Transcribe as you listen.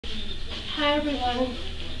Hi everyone.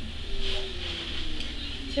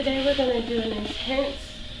 Today we're going to do an intense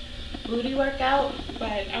booty workout,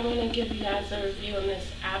 but I want to give you guys a review on this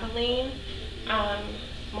Albolene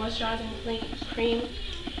moisturizing cream.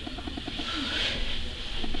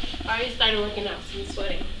 I already started working out, so I'm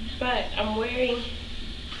sweating. But I'm wearing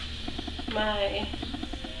I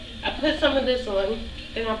put some of this on,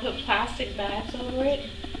 then I put plastic bags over it,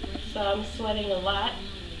 so I'm sweating a lot.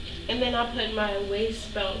 And then I put my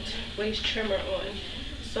waist trimmer on.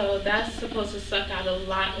 So that's supposed to suck out a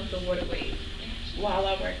lot of the water weight while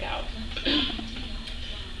I work out.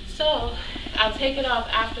 So I'll take it off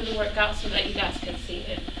after the workout so that you guys can see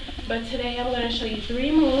it. But today I'm going to show you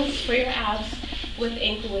 3 moves for your abs with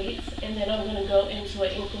ankle weights, and then I'm going to go into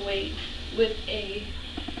an ankle weight with a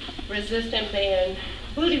resistant band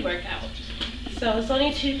booty workout. So it's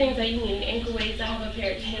only 2 things that you need. Ankle weights. I have a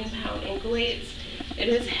pair of 10-pound ankle weights. It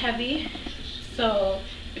is heavy, so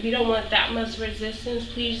if you don't want that much resistance,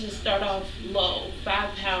 please just start off low,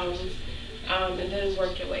 5 pounds, and then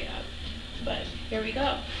work your way up. But here we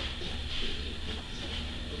go.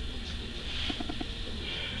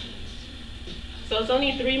 So it's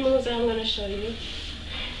only 3 moves that I'm going to show you.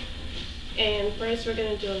 And first we're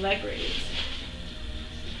going to do a leg raise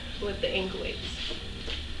with the ankle weights.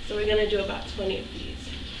 So we're going to do about 20 of these.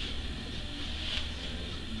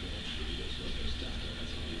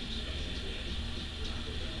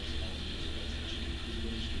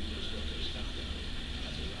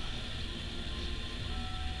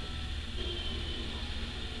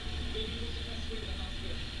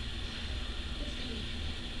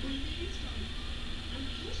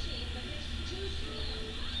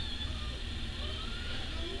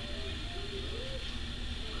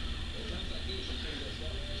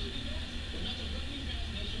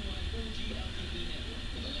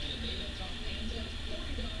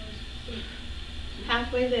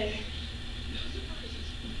 Halfway there.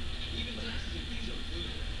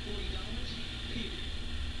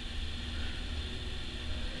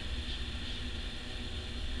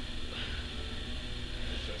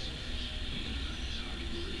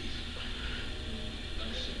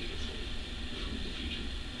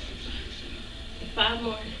 Five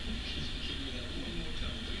more.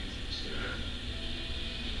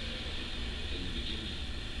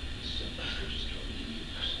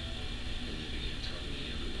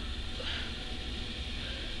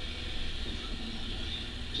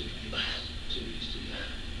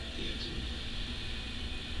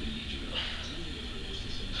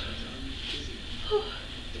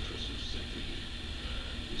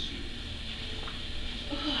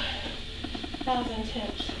 That was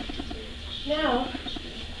intense. Now,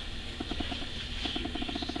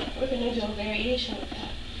 we're going to do a variation with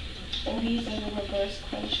that. And these are the reverse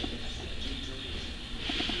crunches.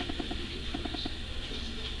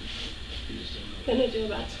 I'm going to do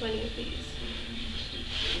about 20 of these.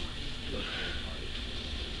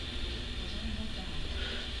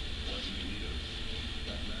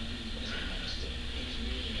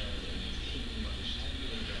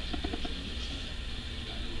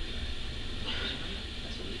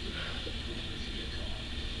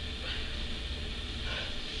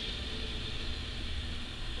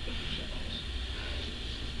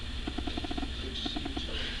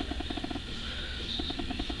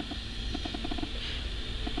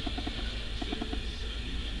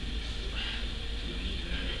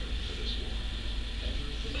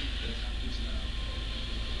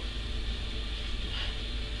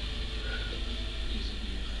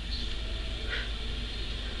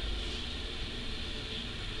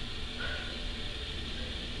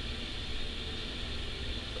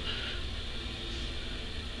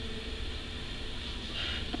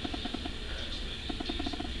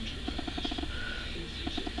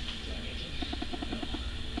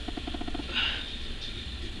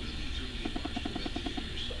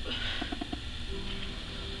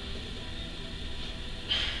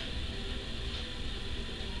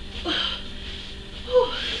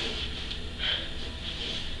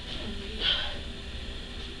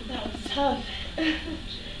 Tough.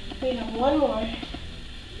 We have one more.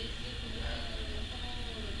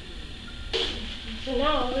 So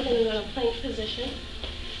now we're going to go to plank position.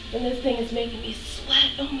 And this thing is making me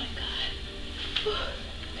sweat. Oh my god.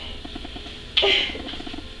 Okay.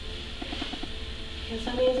 Guess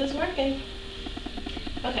that means it's working.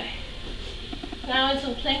 Okay. Now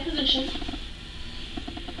into plank position.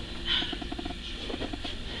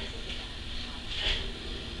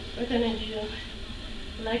 We're going to do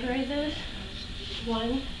leg raises.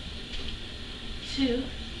 1, 2,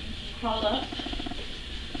 crawl up,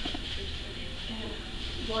 and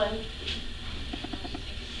 1,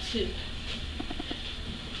 2.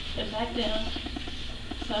 and back down.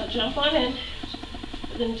 So I'll jump on in.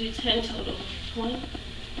 We're going to do 10 total. 1,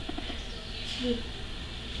 2.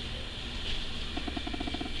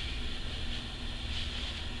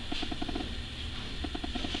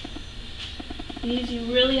 These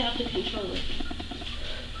you really have to control it.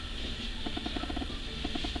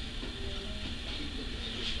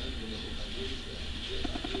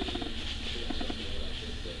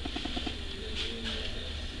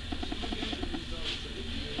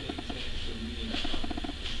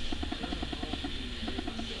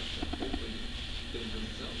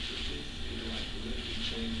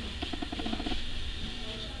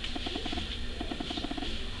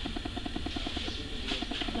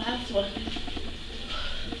 Last one.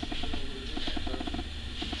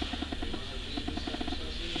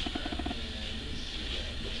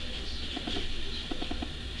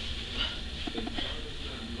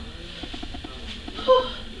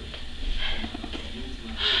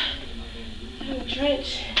 I'm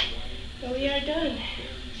drenched, but we are done.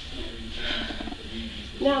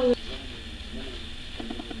 Now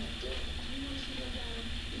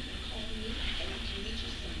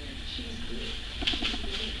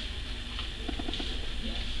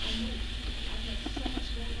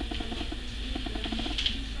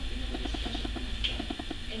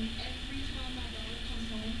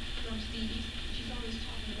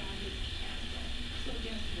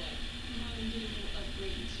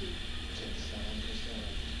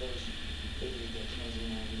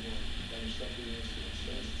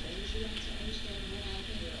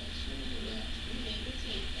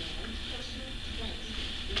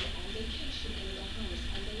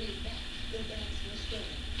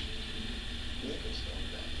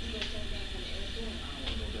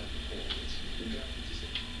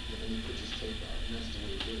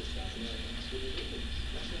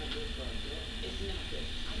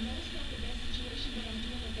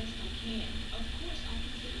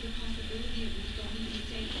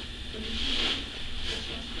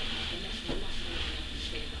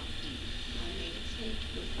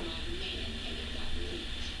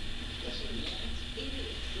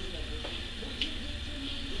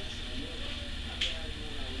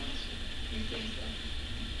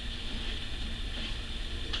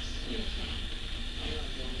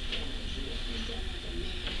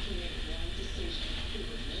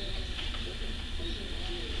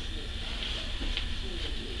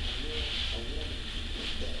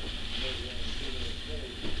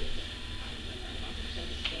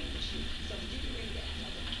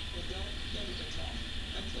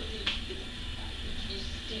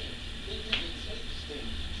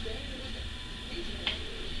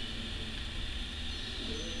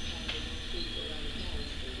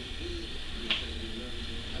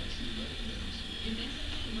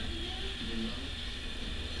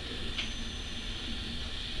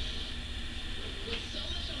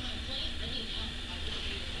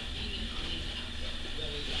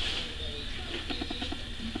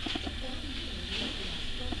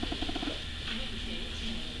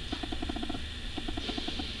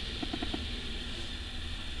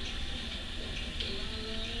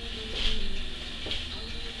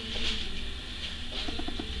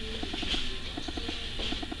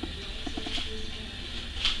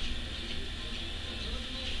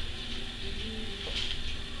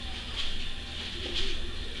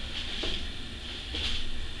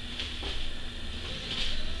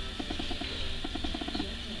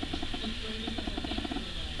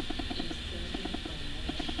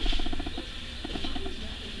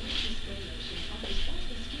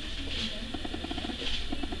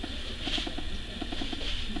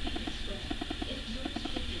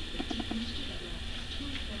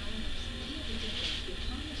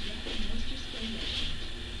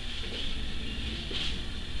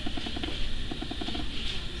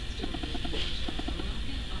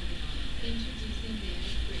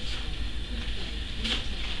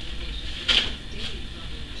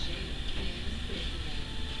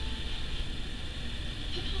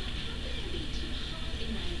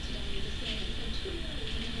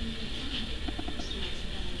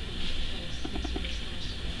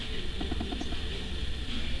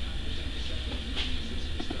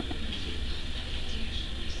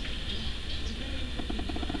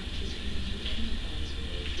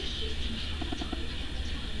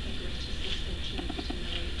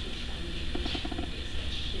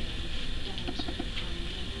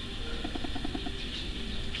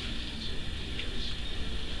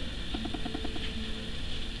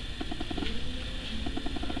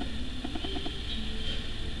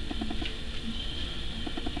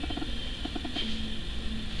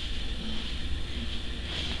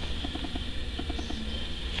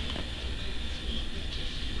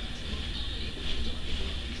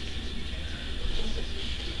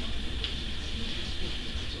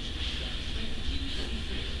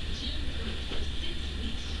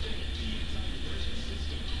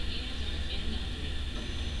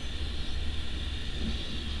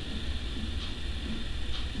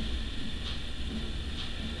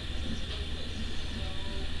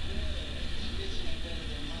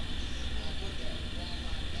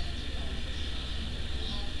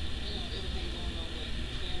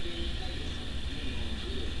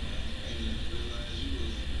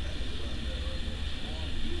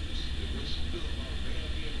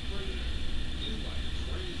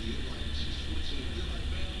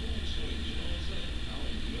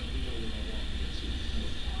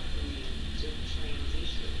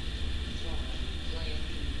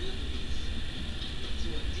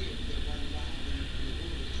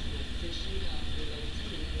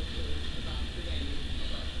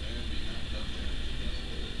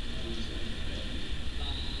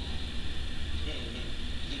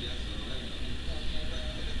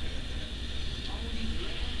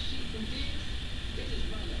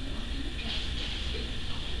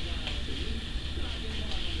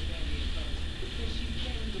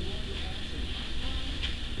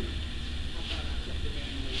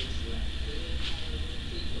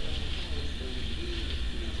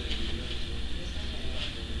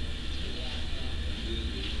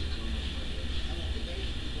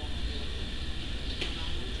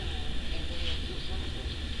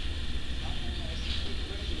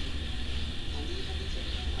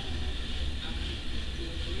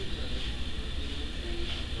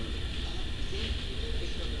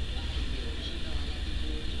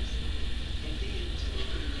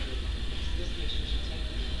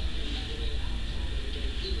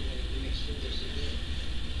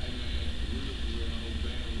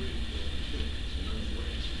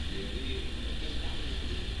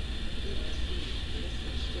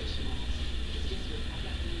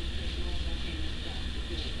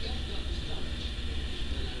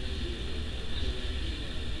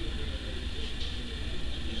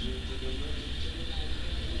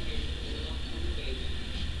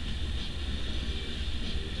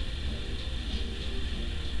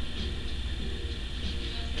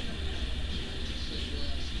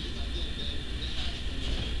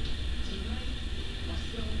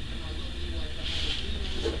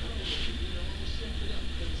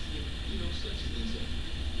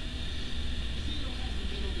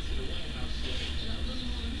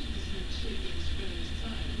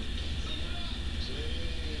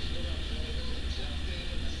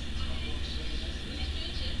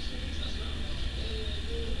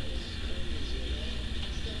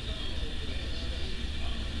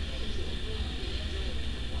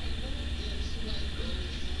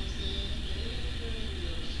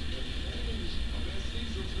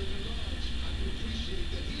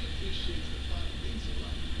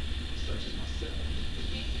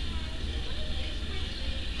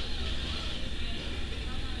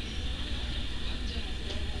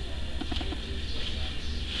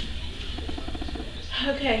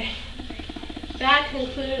Okay, that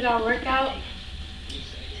concluded our workout.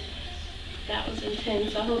 That was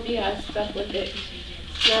intense. I hope you guys stuck with it.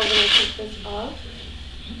 Now I'm going to take this off.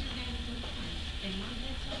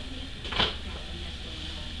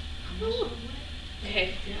 Ooh.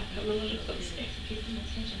 Okay, come a little closer.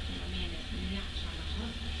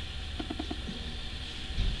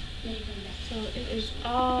 So it is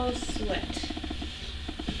all sweat.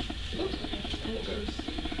 Ooh, that's kind of gross.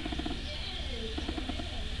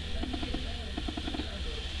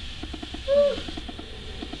 Woo.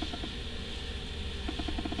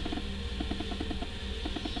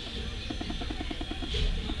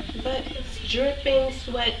 But it's dripping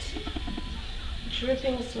sweat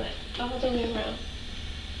all the way around.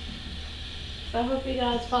 So I hope you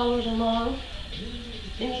guys followed along.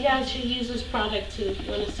 And you guys should use this product too if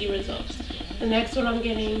you want to see results. The next one I'm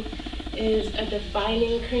getting is a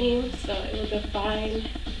defining cream, so it will define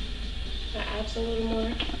my abs a little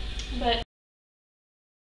more. But